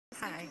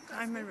Hi,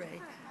 I'm Marie.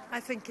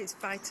 I think it's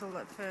vital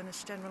that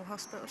Furness General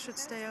Hospital should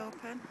stay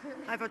open.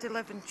 I've had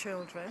 11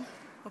 children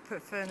up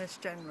at Furness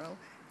General,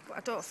 but I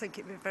don't think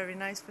it'd be very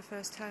nice for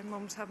first-time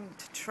mums having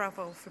to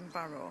travel from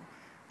Barrow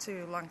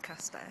to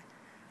Lancaster.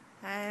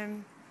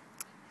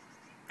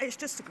 It's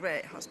just a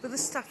great hospital. The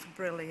staff are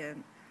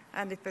brilliant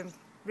and they've been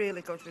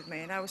really good with me,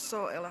 and I was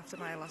so ill after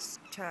my last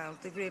child.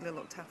 They really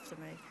looked after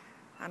me,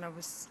 and I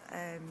was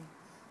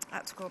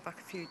had to go back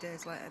a few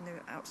days later, and they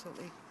were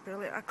absolutely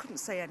brilliant. I couldn't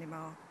say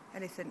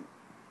anything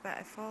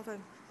better for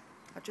them.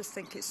 I just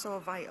think it's so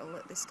vital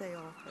that they stay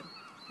open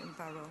in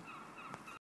Barrow.